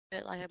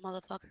it like a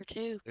motherfucker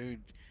too. Dude.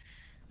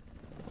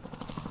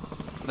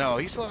 No,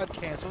 he still had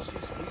cancels.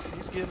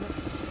 He's getting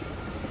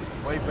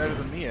it. Way better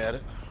than me at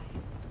it.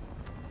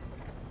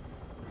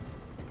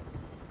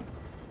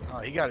 Oh,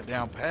 he got it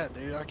down pat,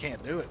 dude. I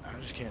can't do it. I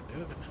just can't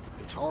do it.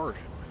 It's hard.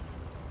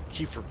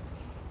 Keep for.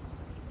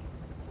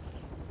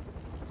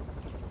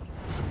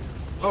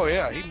 Oh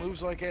yeah, he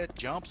moves like that,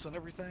 jumps and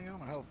everything. I don't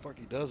know how the fuck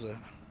he does that.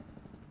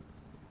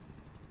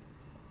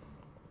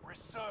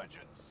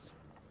 Resurgence.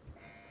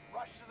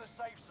 Rush to the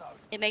safe zone.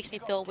 It makes me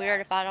feel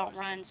weird if I don't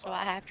run, so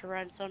I have to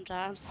run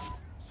sometimes.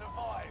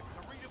 Survive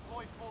to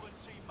redeploy fallen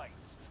teammates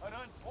and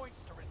earn points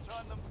to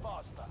return them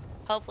faster.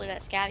 Hopefully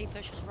that scabby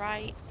pushes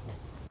right.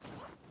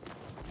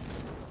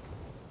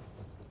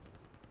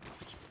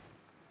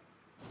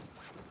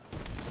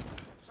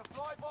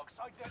 Supply box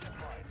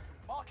identified.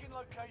 Marking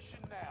location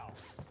now.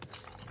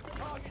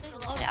 Targets There's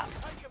a are loadout. up.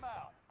 Take them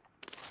out.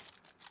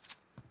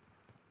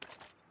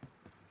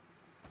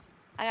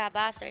 I got a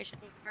buy station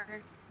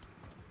marker.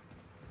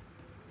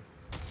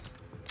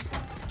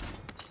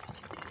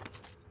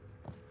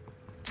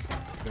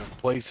 Got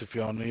plates if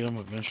y'all need them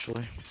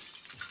eventually.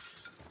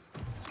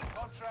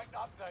 Contract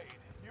updated.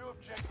 New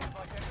objective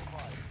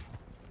identified.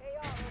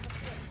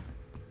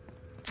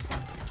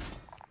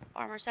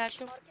 Armor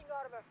satchel.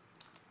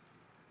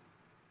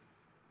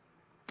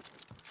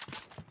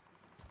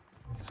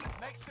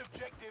 Next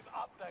objective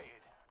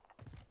updated.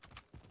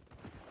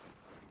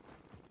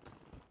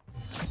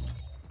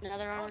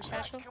 Another armor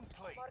Contract satchel.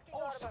 complete.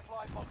 All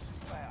supply boxes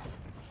found.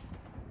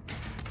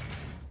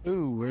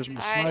 Ooh, where's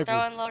my Alright, sniper?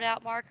 throwing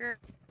loadout marker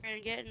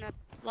and getting a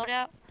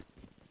loadout.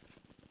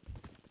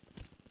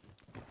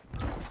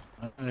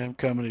 I am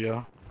coming to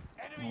y'all.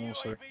 Enemy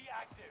Almost UAV there.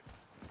 active.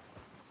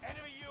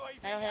 Enemy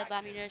UAV Metalhead active.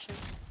 by munitions.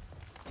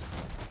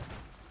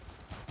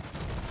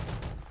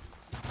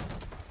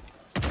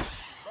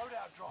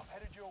 Loadout drop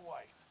headed your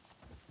way.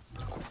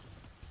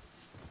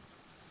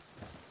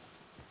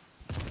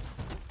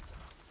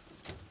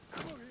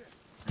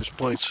 There's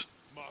plates.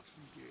 Mark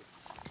some gear.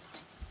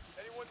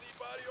 Anyone need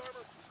body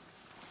armor?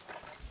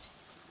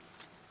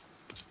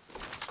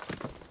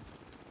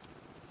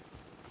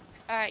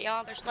 Alright,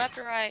 y'all, there's left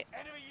or right?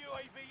 Enemy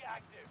UAV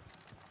active.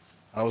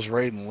 I was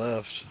raiding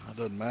left. That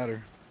doesn't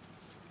matter.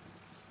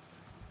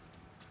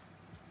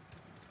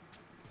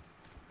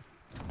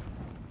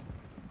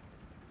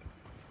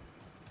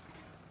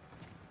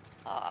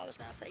 Oh, I was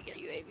gonna say get a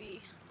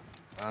UAV.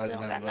 I We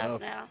didn't don't have got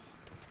enough. enough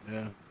now.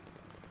 Yeah.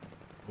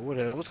 But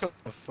whatever. Let's go.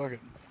 Fuck it.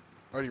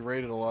 Already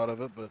raided a lot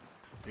of it, but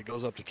it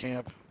goes up to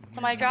camp.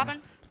 Somebody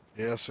dropping?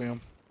 Yeah, I see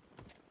him.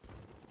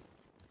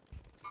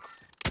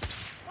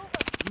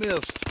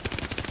 Missed.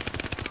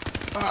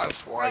 Ah, Broke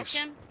twice.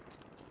 him.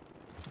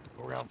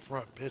 Go around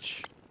front,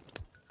 bitch.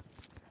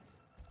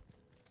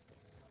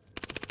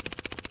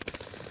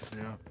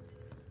 Yeah.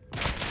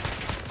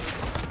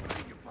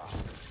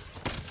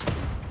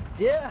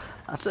 Yeah,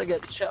 I still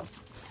got the shot.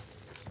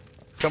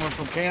 Coming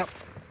from camp.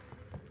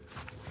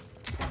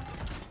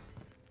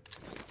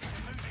 You're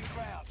losing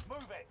ground.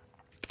 Move it.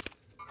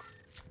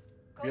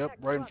 Yep,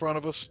 right in front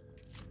of us.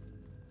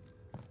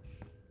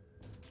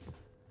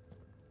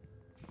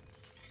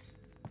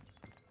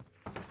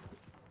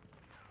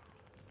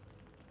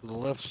 To the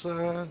left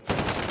side.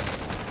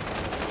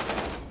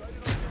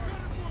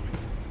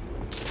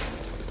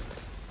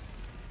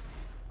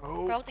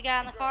 Oh, Broke the guy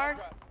in the car.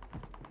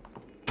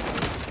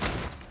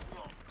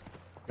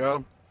 got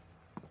him.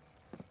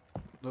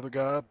 Another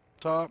guy up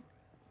top.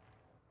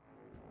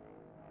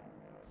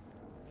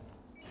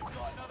 You've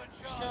got another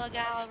chance. Still a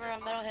guy over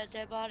on Metalhead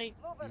dead body.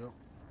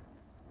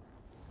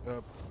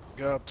 Yep.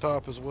 Guy up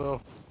top as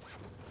well.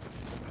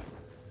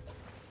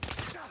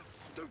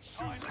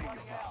 Time's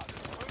running out.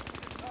 Move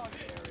to the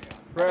target area.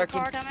 Another Cracked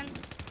car him. coming.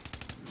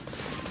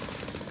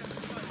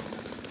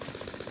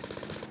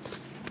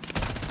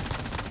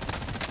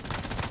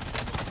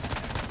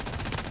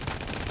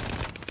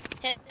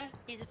 Hit him.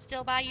 He's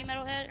still by you,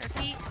 Metalhead, or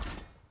Key.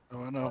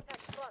 Oh, I know.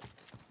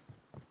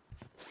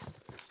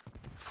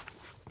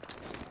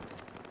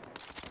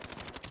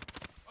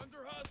 Under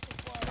hostile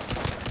fire.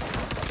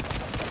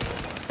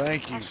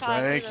 Thank you. I shot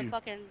him Thank through the you.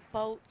 fucking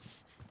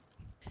boats.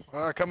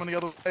 Coming the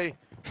other way,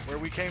 where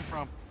we came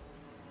from.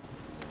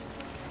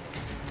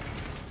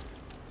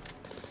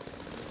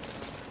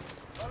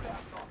 Loadout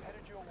drop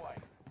headed your way.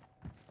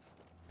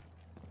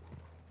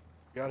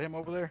 Got him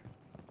over there?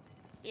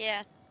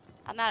 Yeah.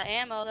 I'm out of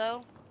ammo,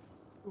 though.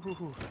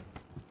 Ooh.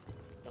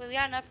 We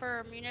got enough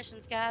for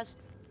munitions, guys.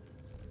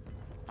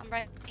 I'm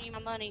ready to need my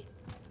money.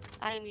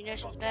 I need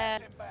munitions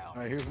bad. Inbound. All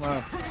right, here's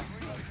mine.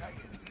 Relocated.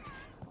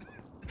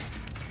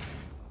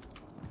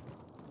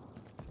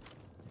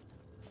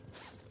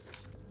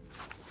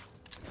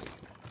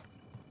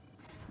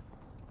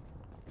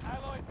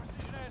 Allied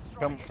precision airstrike.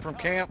 Coming from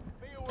camp.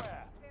 Be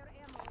aware.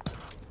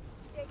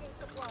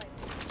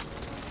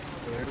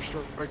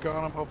 Airstrike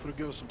on him. Hopefully,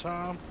 give us some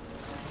time.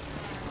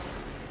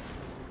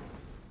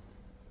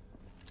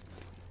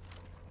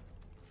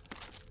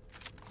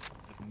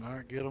 Did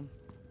not get him.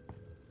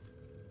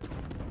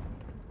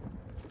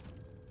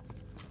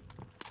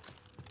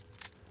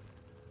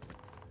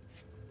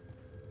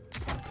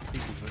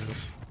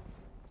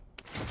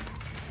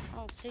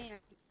 see him.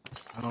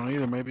 I don't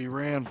either. Maybe he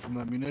ran from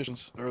that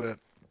munitions or that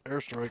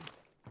airstrike.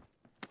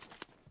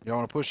 Y'all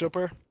want to push up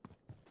there?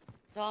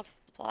 Don't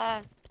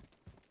fly.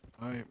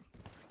 All right.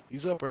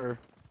 He's up there.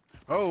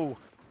 Oh,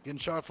 getting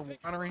shot from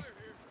winery.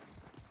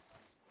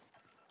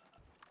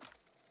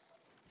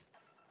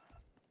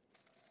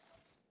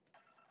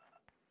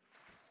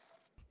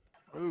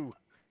 Oh,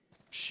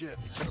 shit.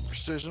 He took a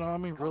precision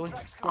on me? Really?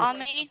 On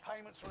me.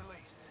 Payments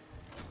released.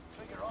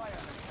 Keep your eye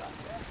on the gun,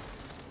 yeah?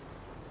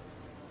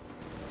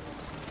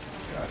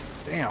 God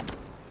damn.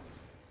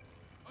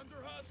 Under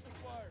hostile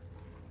fire.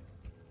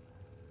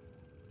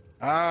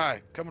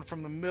 Aye, coming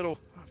from the middle.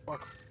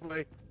 Fuck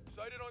away.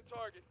 Sighted on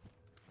target.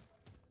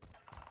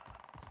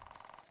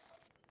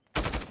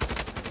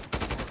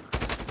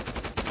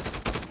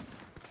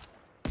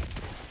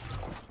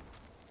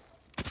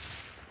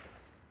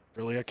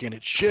 Really, I can't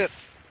hit shit.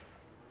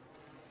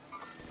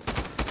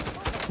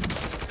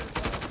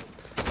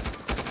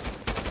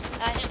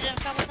 I hit him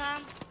a couple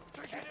times.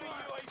 Enemy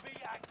UAV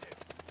active.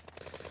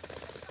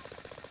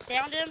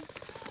 Downed him.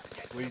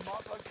 Get to Sweet. the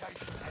marked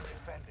location and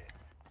defend it.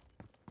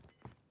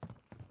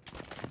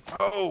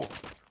 Oh,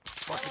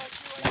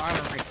 fucking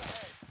winery.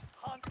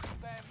 Hunt them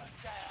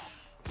down.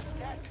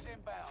 Gas is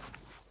inbound.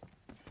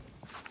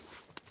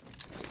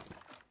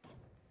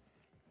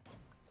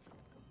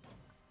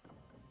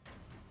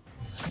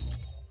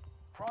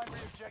 Primary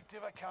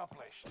objective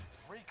accomplished.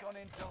 Recon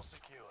intel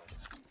secured.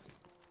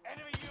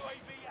 Enemy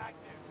UAV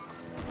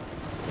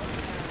active.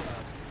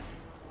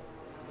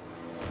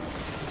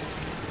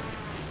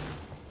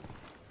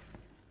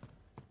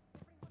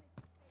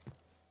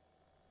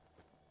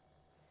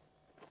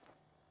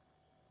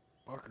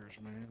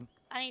 Fuckers, man.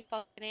 I need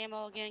fucking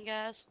ammo again,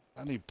 guys.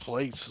 I need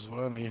plates is what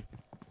I need.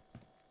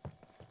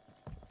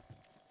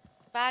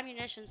 Buy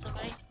munitions,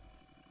 somebody.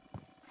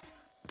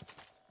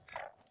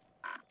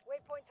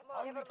 Waypoint tomorrow,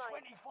 Only never mind.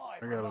 25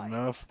 I got remain.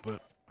 enough,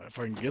 but if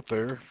I can get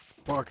there,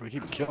 fuck, they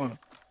keep killing.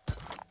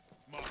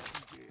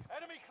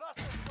 Enemy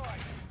cluster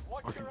strike.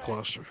 Watch Fucking your head.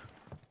 cluster.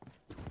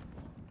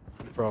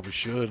 You probably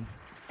should.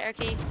 Air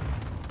key. Enemy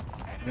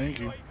Thank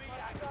you. UAV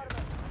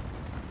active.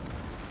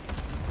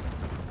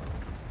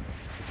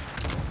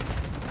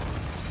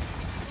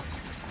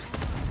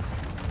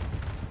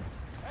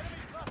 Enemy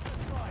cluster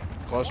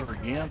strike. Cluster Watch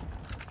your again? head.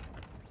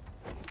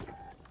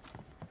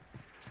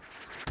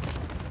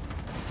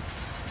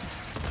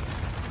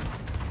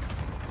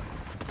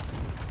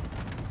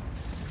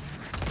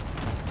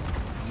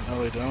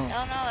 No, they don't.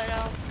 Oh no, they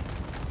don't.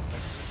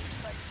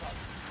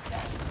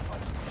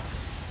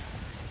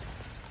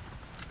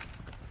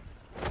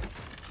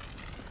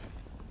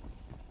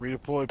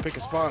 Redeploy, pick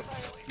a spot.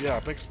 Yeah,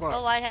 pick a Go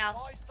spot.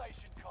 lighthouse. Buy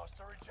station costs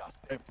are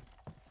adjusted. Yep.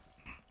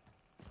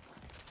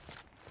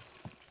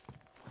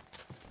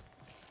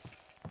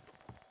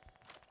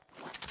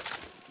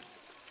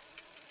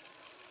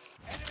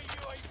 Enemy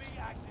UAV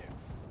active.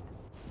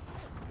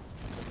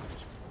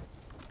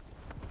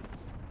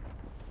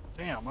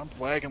 Damn, I'm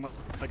flagging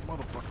like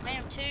motherfucker. I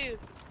am too.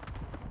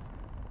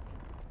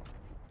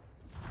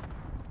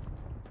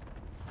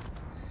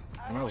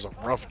 And that was a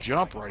rough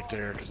jump right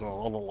there because of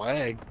all the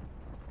lag.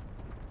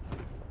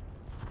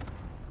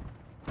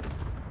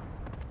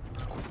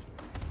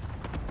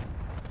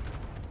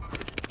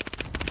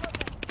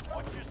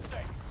 Watch your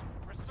six.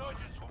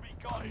 Resurgence will be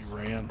gone. He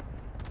ran.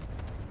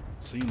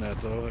 Seen that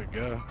though, that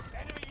guy. Enemy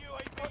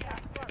UAV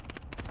active.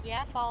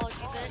 Yeah, I followed you,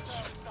 bitch.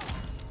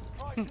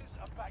 Prices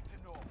are back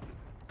to normal.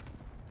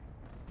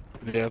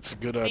 Yeah, that's a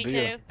good Me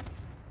idea. too.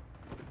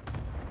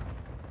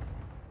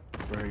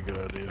 Very good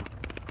idea.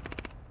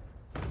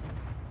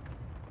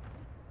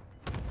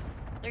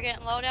 They're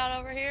getting loadout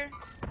over here.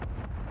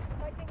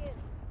 Fighting in.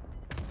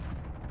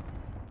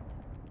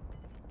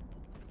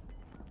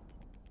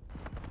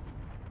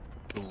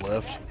 To the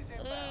left. Gas is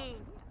inbound. Ooh.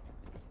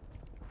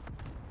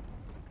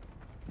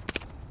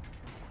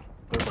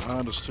 They're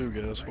behind us too,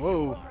 guys.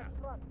 Whoa.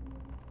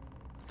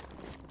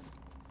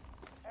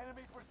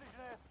 Enemy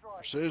precision airstrike.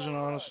 Precision Stay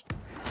on alert. us.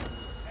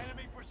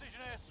 Enemy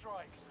precision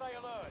airstrike. Stay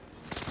alert.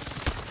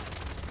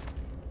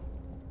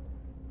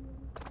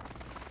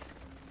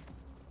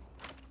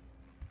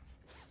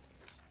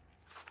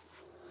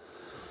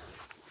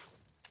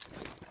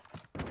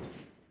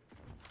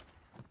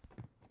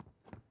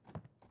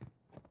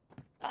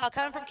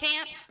 Coming from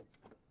camp.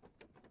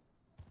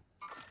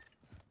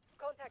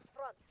 Contact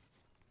front.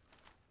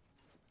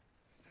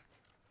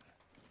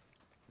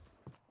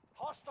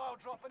 Hostile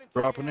dropping into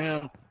Dropping the area.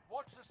 in.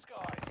 Watch the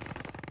skies.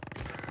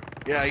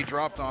 Yeah, he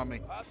dropped on me.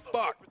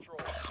 Fuck.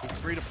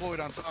 Redeployed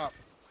on top.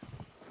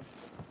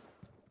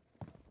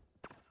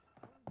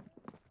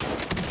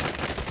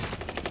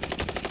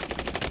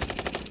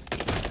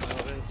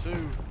 Too.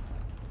 And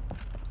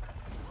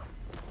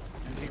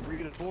he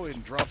redeployed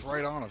and dropped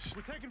right on us.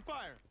 We're taking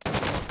fire.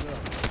 Fucked up.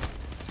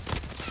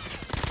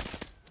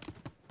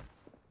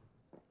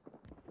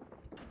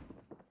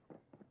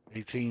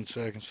 18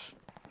 seconds.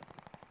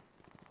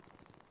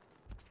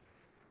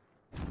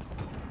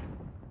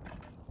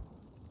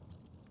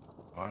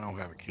 Oh, I don't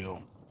have a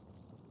kill.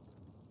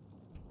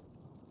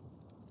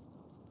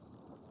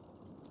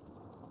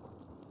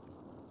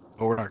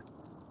 Oh, we're not.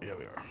 Yeah,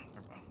 we are.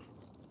 Never mind.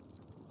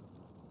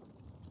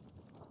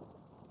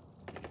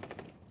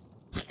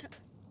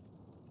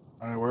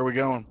 All right, where are we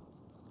going?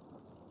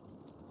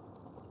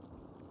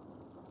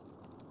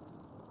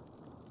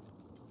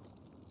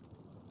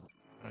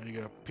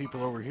 You got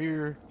people over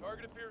here.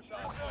 Target appears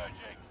hostile.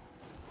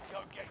 Go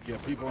get You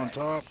got people on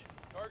top.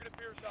 Target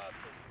appears hostile.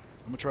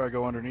 I'm gonna try to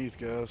go underneath,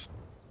 guys.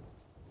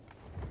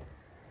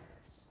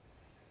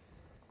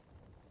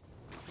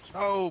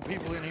 Oh,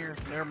 people in here.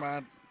 Never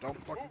mind.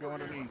 Don't fucking go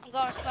underneath. I'm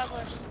going to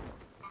smugglers.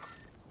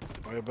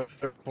 I have a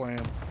better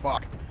plan.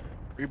 Fuck.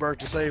 Rebirth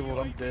disabled.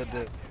 I'm dead.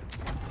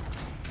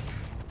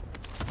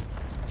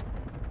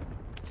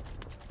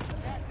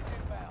 Gas is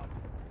inbound.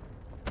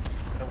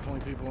 Definitely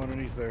people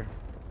underneath there.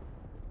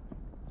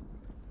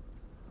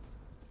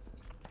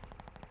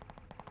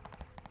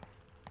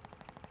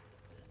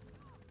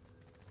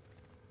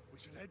 We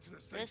should head to the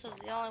safe. This is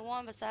the only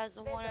one besides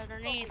the one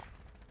underneath.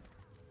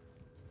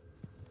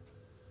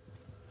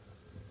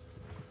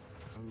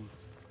 Ooh.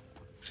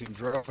 See him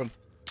dropping.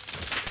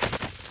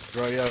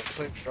 Right, yeah,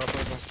 safe drop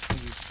right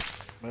behind you.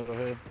 Metal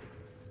head.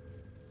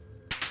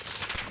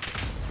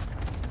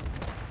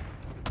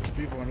 There's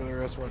people under there,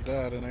 that's why I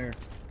died in there.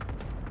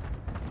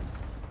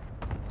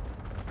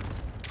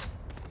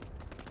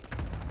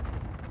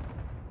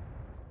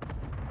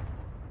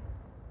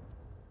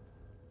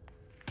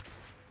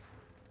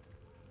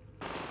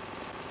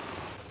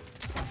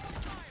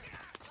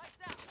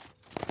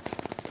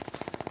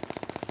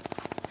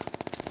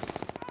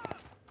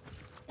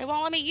 They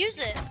won't let me use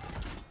it.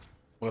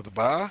 What, the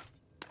buy?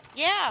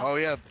 Yeah. Oh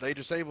yeah, they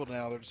disabled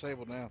now. They're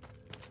disabled now.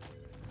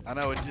 I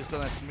know, it just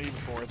done that to me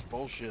before. It's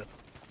bullshit.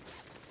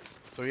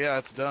 So yeah,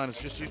 it's done.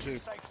 It's just you two.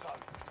 Safe zone.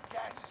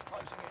 Gas is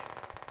closing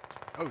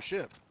in. Oh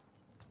shit.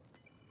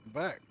 I'm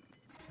back.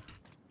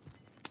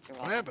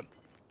 What happened?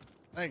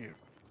 Thank you.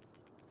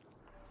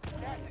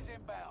 Gas is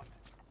inbound.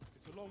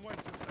 It's a long way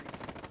to the safe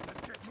zone. Let's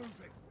get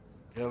moving.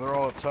 Yeah, they're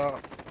all up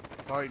top.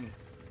 Fighting.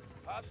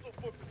 Hostile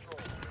foot patrol.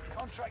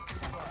 Contract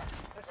confirmed.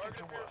 Let's get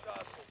to work.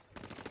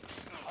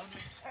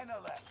 Only 10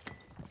 are left.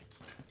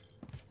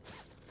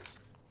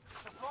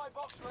 Supply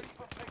box ready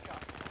for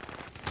pickup.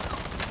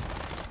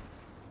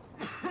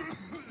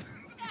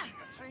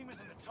 Your team is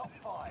in the top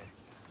 5.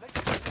 Let's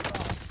get the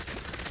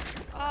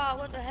Oh,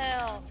 what the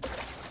hell?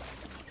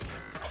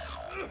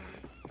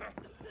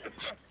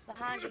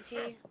 Behind you,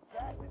 Key.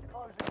 gas is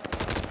closing in.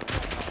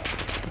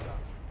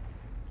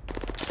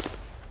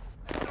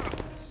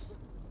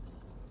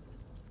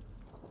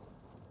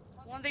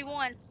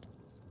 1v1.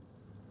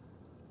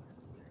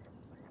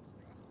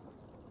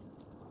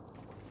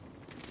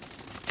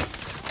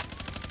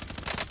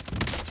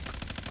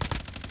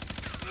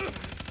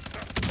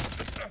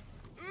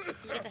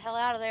 Get the hell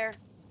out of there.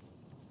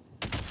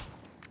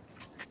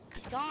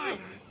 He's gone.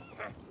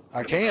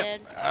 I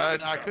can't.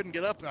 I couldn't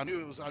get up. I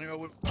knew I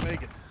wouldn't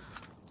make it.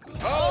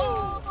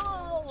 Oh!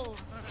 Oh!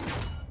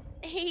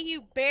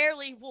 You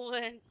barely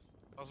won.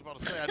 I was about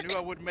to say, I knew I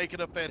wouldn't make it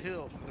up that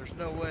hill. There's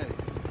no way.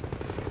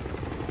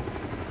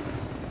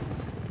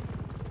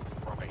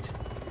 Right.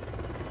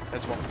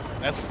 That's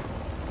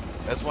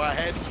why I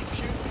had to keep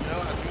shooting. You know,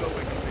 I knew I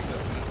wasn't gonna make that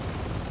hill.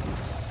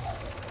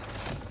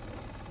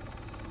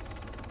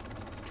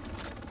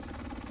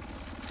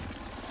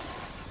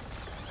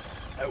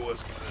 That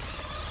was good.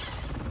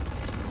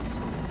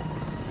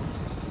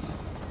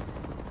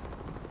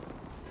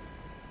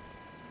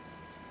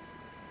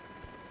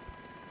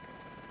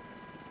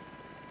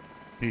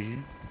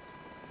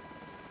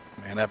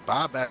 Man, that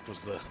buyback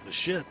was the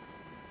shit.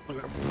 That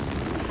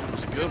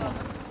was a good one.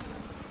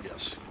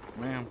 Yes,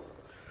 ma'am.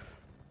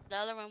 The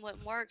other one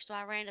wouldn't work, so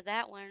I ran to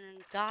that one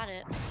and got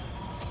it.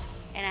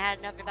 And I had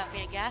enough about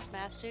being a gas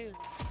mask too.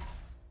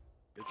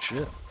 Good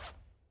shit.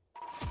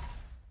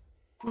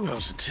 Ooh, that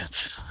was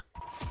intense.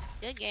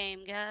 Good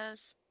game,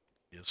 guys.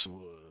 Yes, it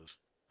was.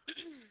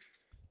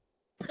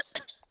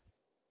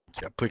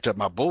 I picked up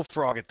my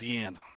bullfrog at the end.